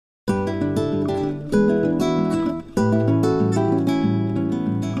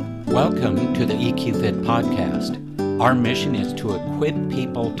Welcome to the EQ Fit podcast. Our mission is to equip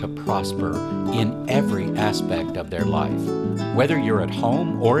people to prosper in every aspect of their life. Whether you're at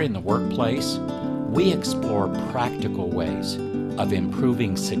home or in the workplace, we explore practical ways of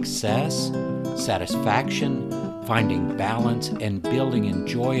improving success, satisfaction, finding balance, and building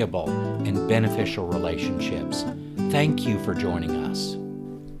enjoyable and beneficial relationships. Thank you for joining us.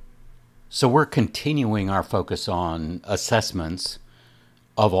 So we're continuing our focus on assessments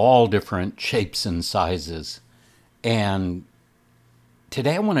of all different shapes and sizes. And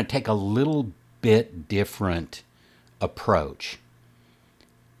today I want to take a little bit different approach.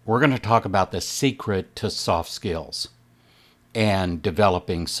 We're going to talk about the secret to soft skills and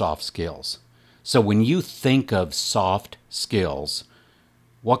developing soft skills. So when you think of soft skills,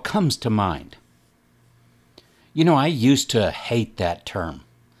 what comes to mind? You know, I used to hate that term,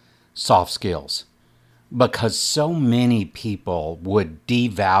 soft skills, because so many people would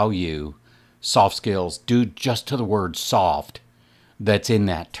devalue soft skills due just to the word soft that's in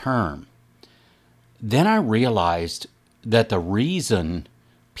that term. Then I realized that the reason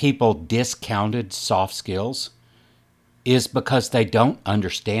people discounted soft skills is because they don't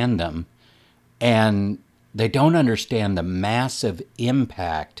understand them, and they don't understand the massive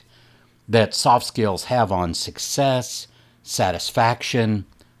impact that soft skills have on success, satisfaction,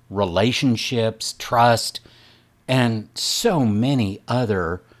 relationships, trust, and so many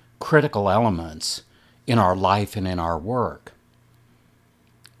other critical elements in our life and in our work.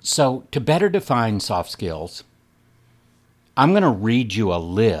 So to better define soft skills, I'm going to read you a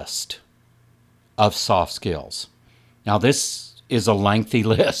list of soft skills. Now this is a lengthy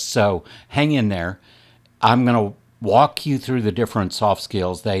list, so hang in there. I'm going to walk you through the different soft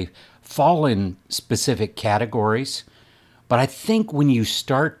skills. They fall in specific categories, but I think when you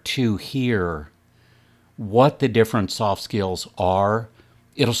start to hear what the different soft skills are,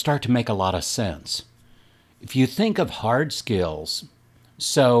 it'll start to make a lot of sense. If you think of hard skills,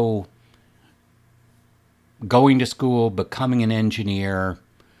 so going to school, becoming an engineer,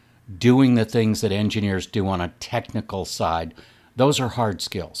 doing the things that engineers do on a technical side, those are hard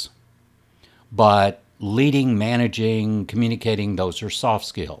skills. But leading, managing, communicating, those are soft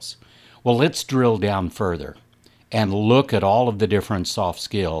skills. Well, let's drill down further and look at all of the different soft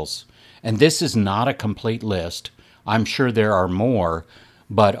skills. And this is not a complete list. I'm sure there are more,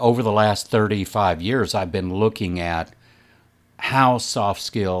 but over the last 35 years, I've been looking at how soft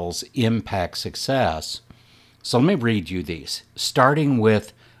skills impact success. So let me read you these, starting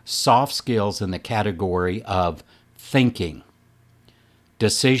with soft skills in the category of thinking,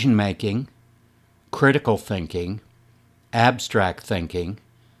 decision-making, critical thinking, abstract thinking,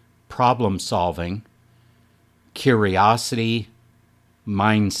 problem-solving, curiosity,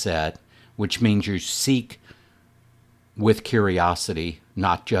 mindset, which means you seek with curiosity,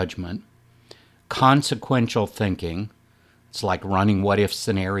 not judgment, consequential thinking, it's like running what-if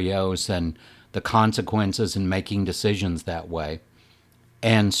scenarios and the consequences and making decisions that way,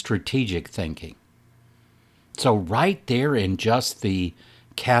 and strategic thinking. So right there in just the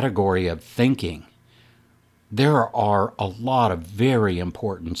category of thinking, there are a lot of very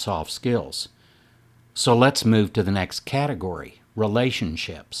important soft skills. So let's move to the next category,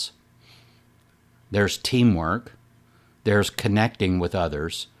 relationships. There's teamwork, there's connecting with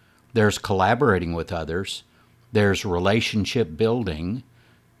others, there's collaborating with others, there's relationship building,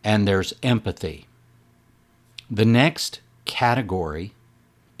 and there's empathy. The next category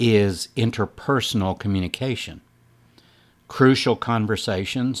is interpersonal communication. Crucial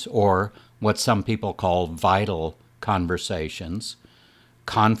conversations, or what some people call vital conversations,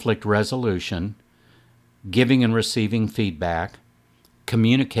 conflict resolution, giving and receiving feedback,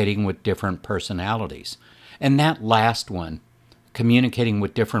 communicating with different personalities. And that last one, communicating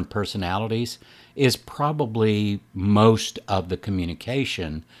with different personalities, is probably most of the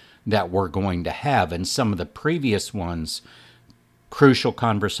communication that we're going to have. And some of the previous ones, crucial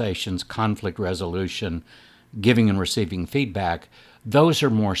conversations, conflict resolution, giving and receiving feedback, those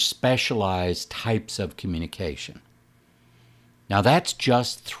are more specialized types of communication. Now that's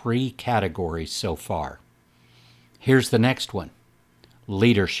just 3 categories so far. Here's the next one,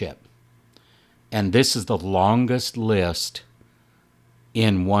 leadership. And this is the longest list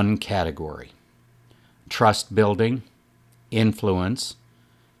in one category. Trust building, influence,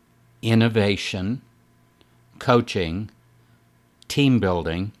 innovation, coaching, team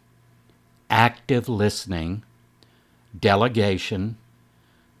building, active listening, delegation,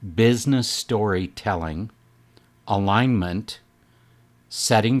 business storytelling, alignment,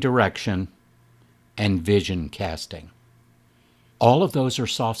 setting direction, and vision casting. All of those are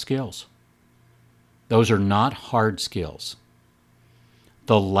soft skills. Those are not hard skills.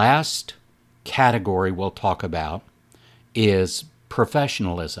 The last category we'll talk about is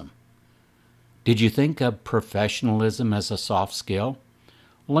professionalism. Did you think of professionalism as a soft skill?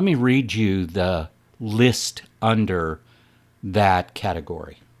 Let me read you the list under that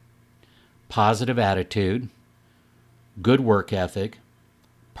category. Positive attitude, good work ethic,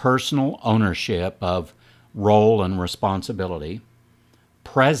 personal ownership of role and responsibility,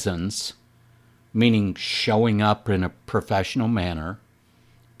 presence, meaning showing up in a professional manner,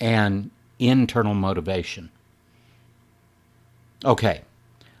 and internal motivation. Okay,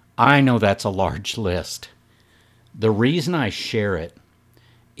 I know that's a large list. The reason I share it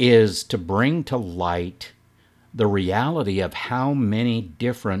is to bring to light the reality of how many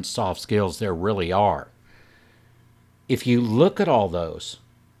different soft skills there really are. If you look at all those,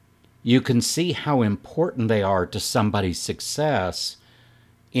 you can see how important they are to somebody's success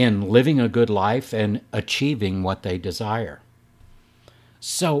in living a good life and achieving what they desire.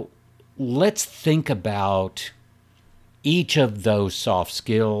 So let's think about each of those soft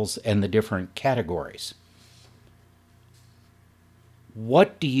skills and the different categories.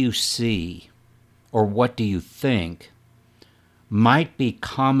 What do you see or what do you think might be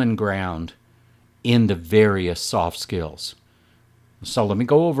common ground in the various soft skills? So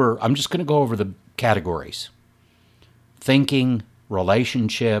I'm just going to go over the categories. Thinking,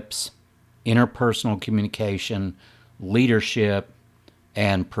 relationships, interpersonal communication, leadership,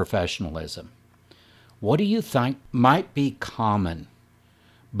 and professionalism. What do you think might be common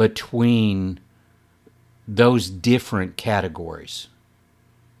between those different categories?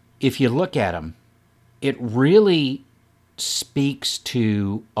 If you look at them, it really speaks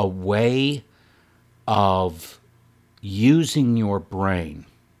to a way of using your brain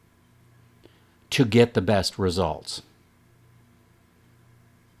to get the best results.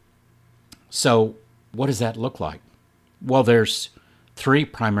 So what does that look like? Well, there's 3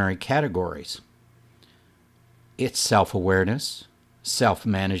 primary categories. It's self-awareness,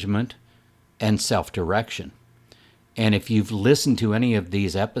 self-management, and self-direction. And if you've listened to any of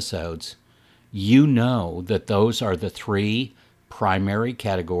these episodes, you know that those are the 3 primary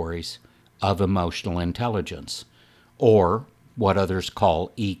categories of emotional intelligence, or what others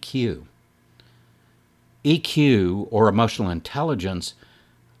call EQ. EQ, or emotional intelligence,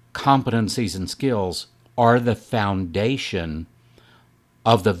 competencies and skills are the foundation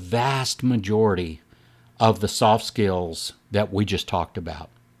of the vast majority of the soft skills that we just talked about.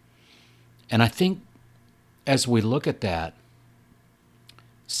 And I think as we look at that,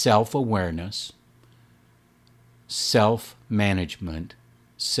 self-awareness, self-management,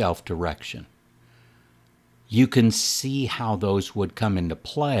 self-direction, you can see how those would come into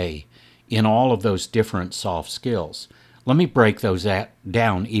play in all of those different soft skills. Let me break those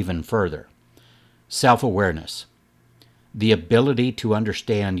down even further. Self-awareness, the ability to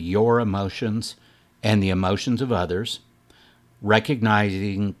understand your emotions and the emotions of others,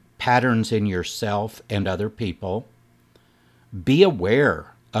 recognizing patterns in yourself and other people. Be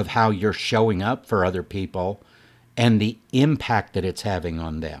aware of how you're showing up for other people and the impact that it's having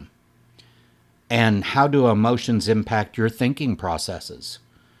on them. And how do emotions impact your thinking processes?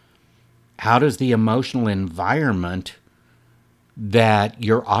 How does the emotional environment that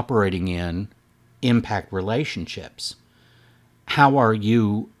you're operating in impact relationships? How are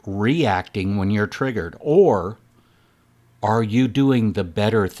you reacting when you're triggered? Or are you doing the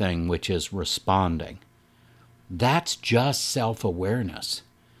better thing, which is responding? That's just self-awareness.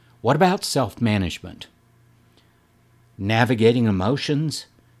 What about self-management? Navigating emotions,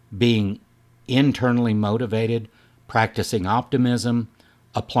 being internally motivated, practicing optimism,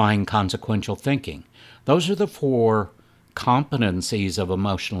 applying consequential thinking. Those are the 4 competencies of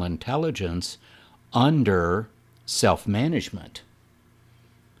emotional intelligence under self-management.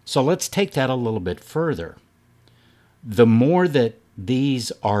 So let's take that a little bit further. The more that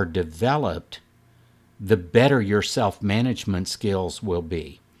these are developed, the better your self-management skills will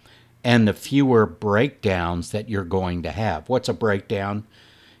be, and the fewer breakdowns that you're going to have. What's a breakdown?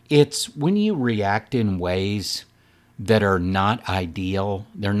 It's when you react in ways that are not ideal.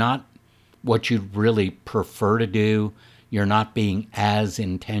 They're not what you'd really prefer to do. You're not being as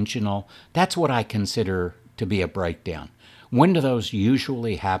intentional. That's what I consider to be a breakdown. When do those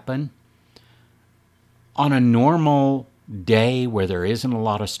usually happen? On a normal day where there isn't a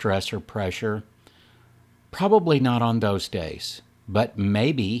lot of stress or pressure, probably not on those days, but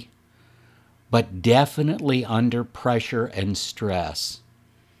maybe, but definitely under pressure and stress,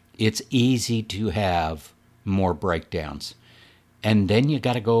 it's easy to have more breakdowns. And then you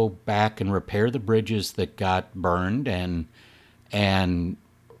got to go back and repair the bridges that got burned and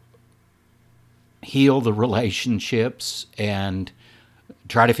heal the relationships and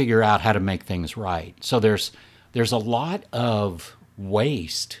try to figure out how to make things right. So there's a lot of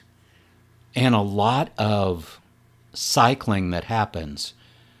waste and a lot of cycling that happens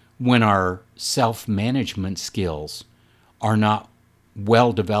when our self-management skills are not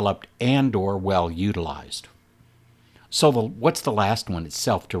well developed and or well utilized. So what's the last one? It's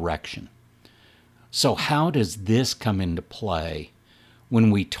self-direction. So how does this come into play when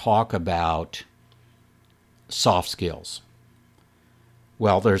we talk about soft skills?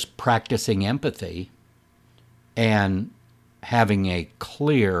 Well, there's practicing empathy and having a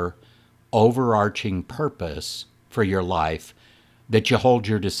clear, overarching purpose for your life that you hold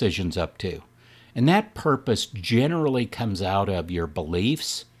your decisions up to. And that purpose generally comes out of your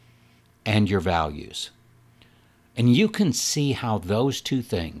beliefs and your values. And you can see how those two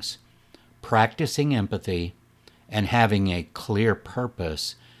things, practicing empathy and having a clear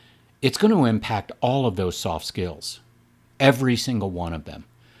purpose, it's going to impact all of those soft skills, every single one of them.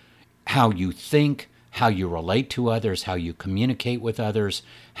 How you think, how you relate to others, how you communicate with others,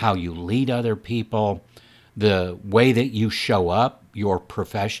 how you lead other people, the way that you show up, your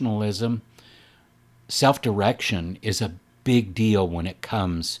professionalism. Self-direction is a big deal when it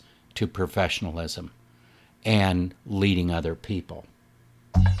comes to professionalism and leading other people.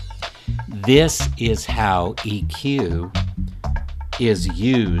 This is how EQ is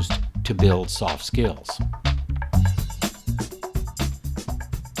used to build soft skills.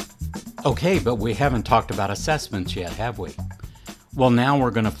 Okay, but we haven't talked about assessments yet, have we? Well, now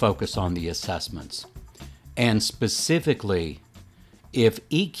we're going to focus on the assessments. And specifically, if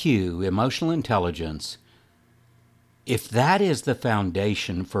EQ, emotional intelligence, if that is the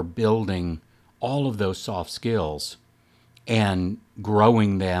foundation for building all of those soft skills and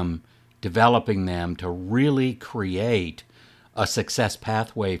growing them, developing them to really create a success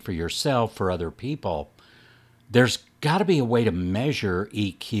pathway for yourself, for other people, there's got to be a way to measure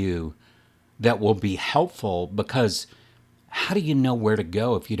EQ that will be helpful, because how do you know where to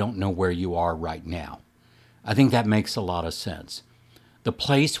go if you don't know where you are right now? I think that makes a lot of sense. The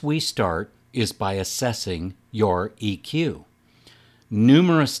place we start is by assessing your EQ.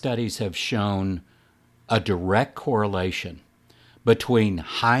 Numerous studies have shown a direct correlation between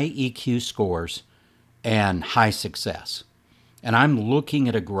high EQ scores and high success. And I'm looking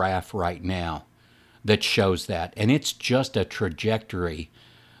at a graph right now that shows that. And it's just a trajectory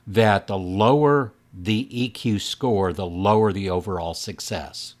that the lower the EQ score, the lower the overall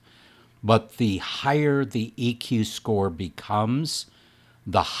success. But the higher the EQ score becomes,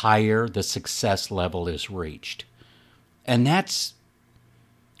 the higher the success level is reached. And that's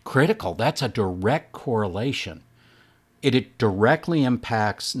critical. That's a direct correlation. It directly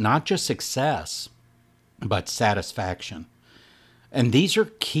impacts not just success, but satisfaction. And these are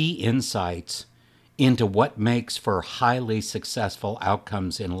key insights into what makes for highly successful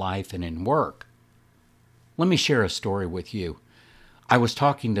outcomes in life and in work. Let me share a story with you. I was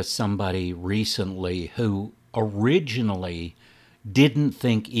talking to somebody recently who originally didn't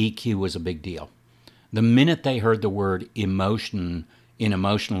think EQ was a big deal. The minute they heard the word emotion in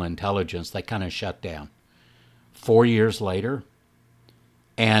emotional intelligence, they kind of shut down. 4 years later,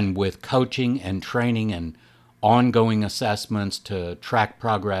 and with coaching and training and ongoing assessments to track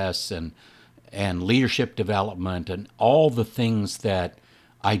progress and leadership development and all the things that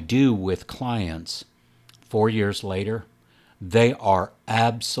I do with clients, 4 years later, they are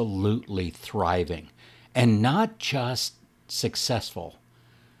absolutely thriving. And not just successful,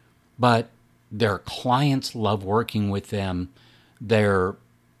 but their clients love working with them. Their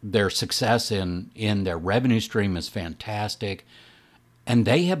success in their revenue stream is fantastic. And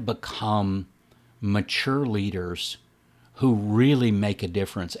they have become mature leaders who really make a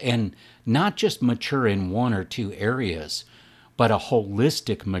difference. And not just mature in one or two areas, but a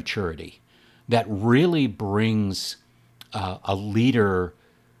holistic maturity that really brings a leader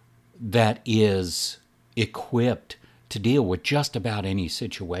that is equipped to deal with just about any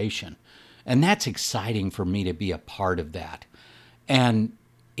situation. And that's exciting for me to be a part of that. And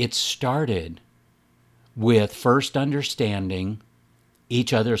it started with first understanding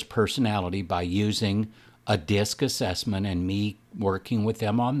each other's personality by using a DISC assessment and me working with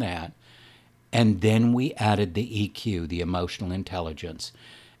them on that. And then we added the EQ, the emotional intelligence.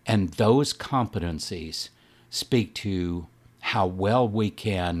 And those competencies speak to how well we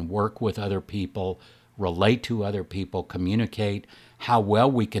can work with other people, relate to other people, communicate, how well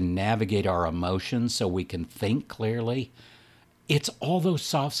we can navigate our emotions so we can think clearly. It's all those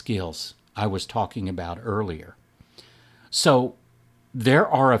soft skills I was talking about earlier. So there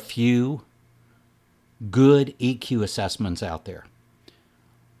are a few good EQ assessments out there.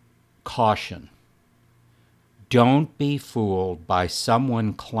 Caution. Don't be fooled by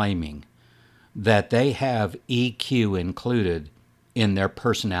someone claiming that they have EQ included in their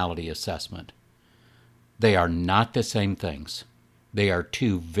personality assessment. They are not the same things. They are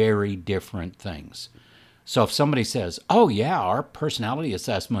two very different things. So if somebody says, oh yeah, our personality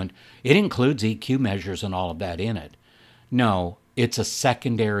assessment, it includes EQ measures and all of that in it. No, it's a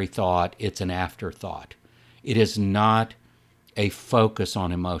secondary thought. It's an afterthought. It is not a focus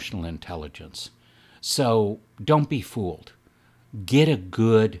on emotional intelligence. So don't be fooled. Get a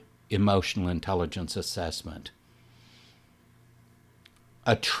good emotional intelligence assessment.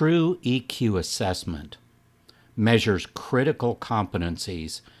 A true EQ assessment measures critical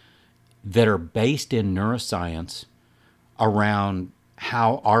competencies that are based in neuroscience around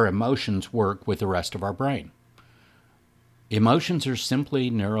how our emotions work with the rest of our brain. Emotions are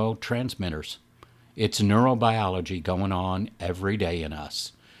simply neurotransmitters. It's neurobiology going on every day in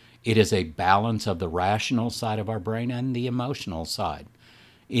us. It is a balance of the rational side of our brain and the emotional side.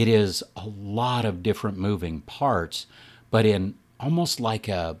 It is a lot of different moving parts, but in almost like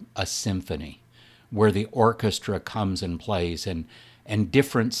a symphony where the orchestra comes and plays and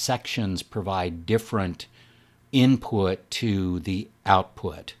different sections provide different input to the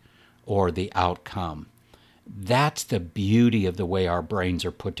output or the outcome. That's the beauty of the way our brains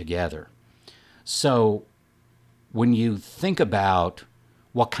are put together. So when you think about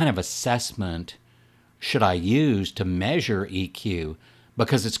what kind of assessment should I use to measure EQ,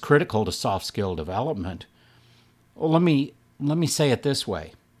 because it's critical to soft skill development, well, let me say it this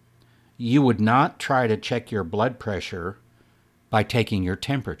way. You would not try to check your blood pressure by taking your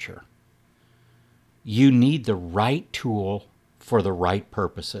temperature. You need the right tool for the right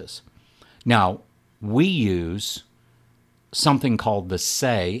purposes. Now, we use something called the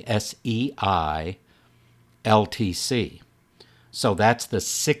SEI, S-E-I, LTC. So that's the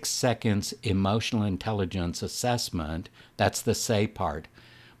 6 seconds emotional intelligence assessment. That's the SEI part.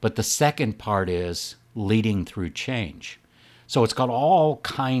 But the second part is leading through change. So it's got all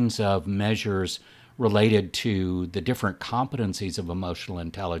kinds of measures related to the different competencies of emotional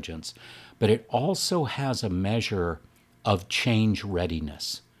intelligence, but it also has a measure of change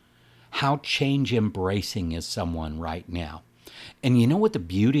readiness. How change embracing is someone right now? And you know what the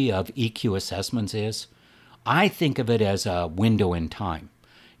beauty of EQ assessments is? I think of it as a window in time,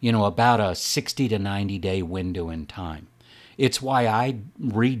 about a 60 to 90 day window in time. It's why I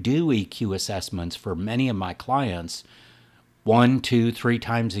redo EQ assessments for many of my clients 1, 2, 3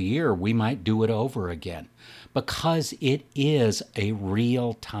 times a year. We might do it over again because it is a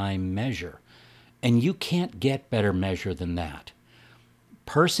real-time measure. And you can't get better measure than that.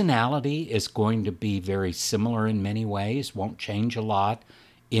 Personality is going to be very similar in many ways, won't change a lot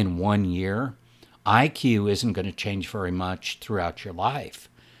in 1 year. IQ isn't going to change very much throughout your life,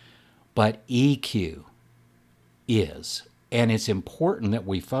 but EQ is. And it's important that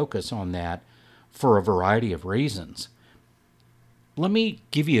we focus on that for a variety of reasons. Let me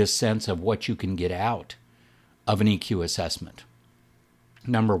give you a sense of what you can get out of an EQ assessment.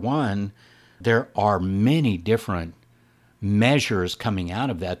 Number one, there are many different measures coming out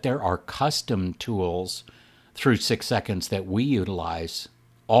of that. There are custom tools through 6 seconds that we utilize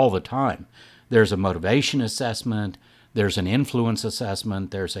all the time. There's a motivation assessment, there's an influence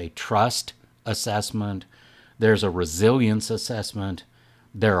assessment, there's a trust assessment, there's a resilience assessment,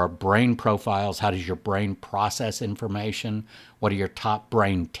 there are brain profiles. How does your brain process information? What are your top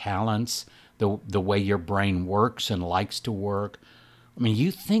brain talents? The way your brain works and likes to work. I mean,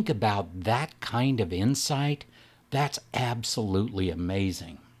 you think about that kind of insight, that's absolutely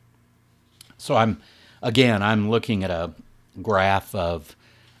amazing. So I'm looking at a graph of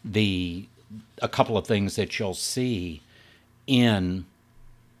a couple of things that you'll see in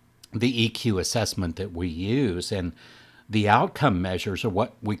the EQ assessment that we use. And the outcome measures are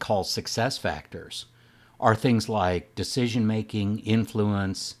what we call success factors, are things like decision-making,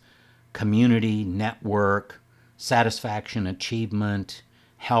 influence, community, network, satisfaction, achievement,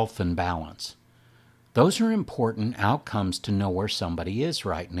 health, and balance. Those are important outcomes to know where somebody is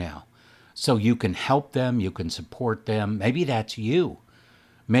right now. So you can help them, you can support them. Maybe that's you.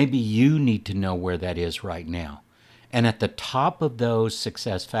 Maybe you need to know where that is right now. And at the top of those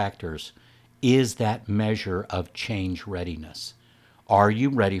success factors is that measure of change readiness. Are you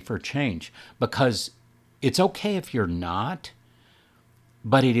ready for change? Because it's okay if you're not,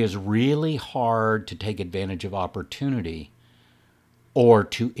 but it is really hard to take advantage of opportunity or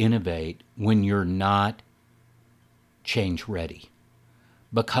to innovate when you're not change ready.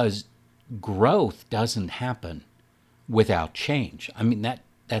 Because growth doesn't happen without change. I mean,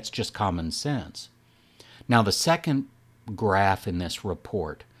 that's just common sense. Now, the second graph in this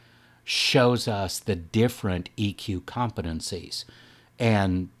report shows us the different EQ competencies.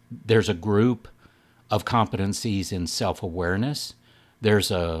 And there's a group of competencies in self-awareness.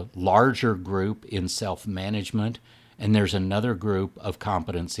 There's a larger group in self-management, and there's another group of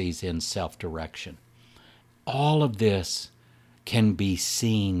competencies in self-direction. All of this can be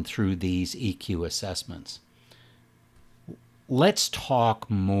seen through these EQ assessments. Let's talk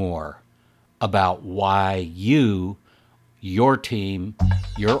more about why you, your team,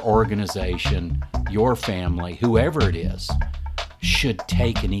 your organization, your family, whoever it is, should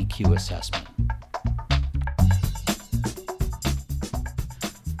take an EQ assessment.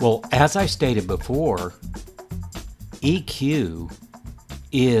 Well, as I stated before, EQ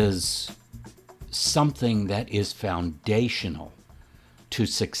is something that is foundational to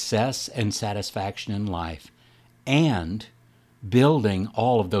success and satisfaction in life and building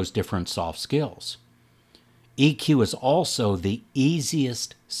all of those different soft skills. EQ is also the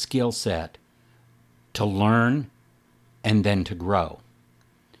easiest skill set to learn and then to grow.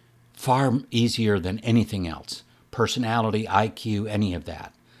 Far easier than anything else. Personality, IQ, any of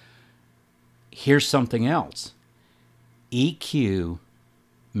that. Here's something else. EQ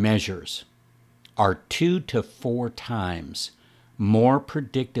measures are 2 to 4 times more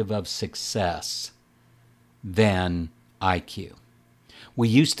predictive of success than IQ. We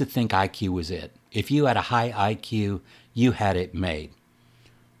used to think IQ was it. If you had a high IQ, you had it made.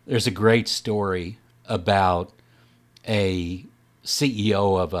 There's a great story about a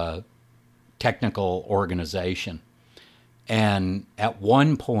CEO of a technical organization. And at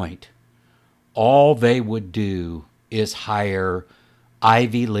one point, all they would do is hire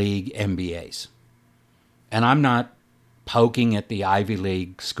Ivy League MBAs. And I'm not poking at the Ivy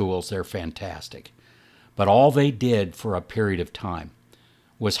League schools, they're fantastic. But all they did for a period of time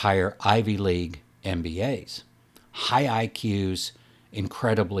was hire Ivy League MBAs. High IQs,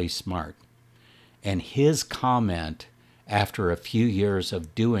 incredibly smart. And his comment after a few years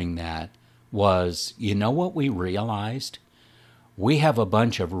of doing that was, you know what we realized? We have a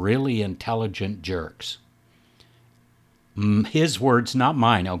bunch of really intelligent jerks. His words, not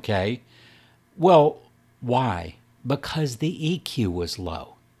mine, okay? Well, why? Because the EQ was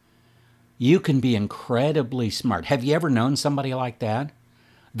low. You can be incredibly smart. Have you ever known somebody like that?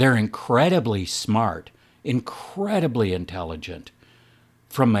 They're incredibly smart, incredibly intelligent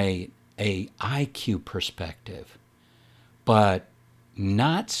from a IQ perspective, but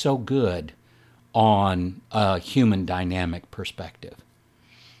not so good on a human dynamic perspective.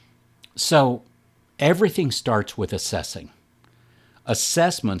 So everything starts with assessing.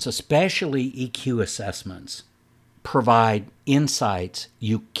 Assessments, especially EQ assessments, provide insights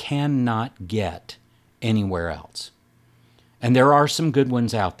you cannot get anywhere else. And there are some good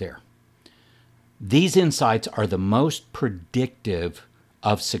ones out there. These insights are the most predictive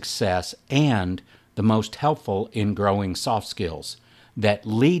of success and the most helpful in growing soft skills that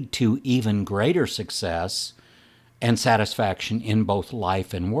lead to even greater success and satisfaction in both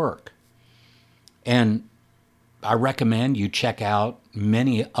life and work. And I recommend you check out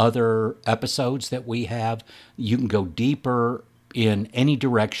many other episodes that we have. You can go deeper in any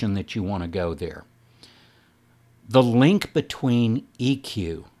direction that you want to go there. The link between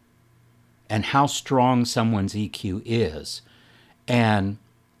EQ and how strong someone's EQ is and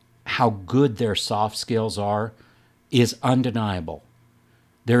how good their soft skills are is undeniable.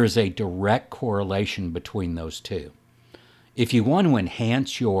 There is a direct correlation between those two. If you want to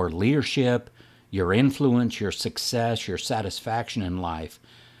enhance your leadership, your influence, your success, your satisfaction in life,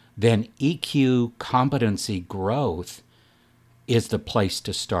 then EQ competency growth is the place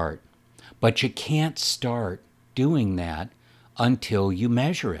to start. But you can't start doing that until you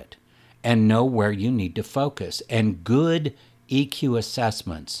measure it and know where you need to focus. And good EQ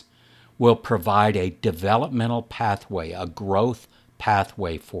assessments will provide a developmental pathway, a growth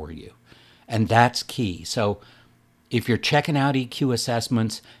pathway for you. And that's key. So if you're checking out EQ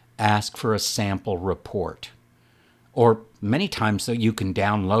assessments, ask for a sample report. Or many times you can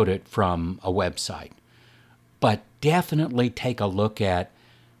download it from a website. But definitely take a look at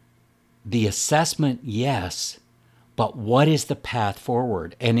the assessment, yes, but what is the path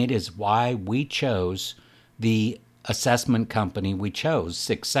forward? And it is why we chose the assessment company we chose,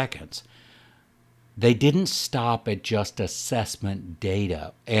 6 Seconds. They didn't stop at just assessment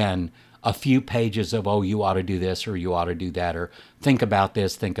data and a few pages of, oh, you ought to do this or you ought to do that, or think about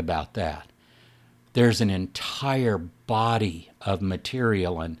this, think about that. There's an entire body of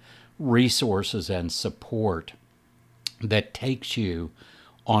material and resources and support that takes you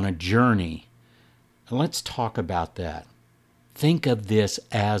on a journey. And let's talk about that. Think of this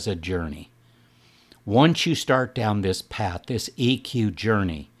as a journey. Once you start down this path, this EQ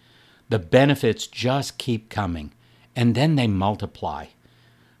journey, The benefits just keep coming, and then they multiply.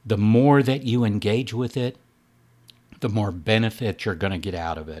 The more that you engage with it, the more benefit you're going to get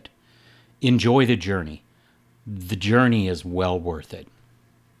out of it. Enjoy the journey. The journey is well worth it.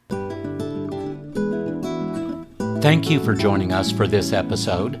 Thank you for joining us for this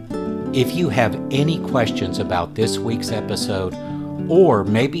episode. If you have any questions about this week's episode, or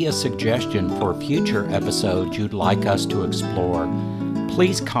maybe a suggestion for future episodes you'd like us to explore,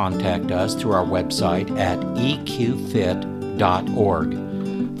 please contact us through our website at eqfit.org.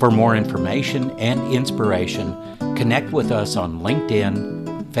 For more information and inspiration, connect with us on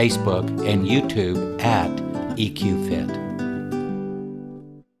LinkedIn, Facebook, and YouTube at EQFit.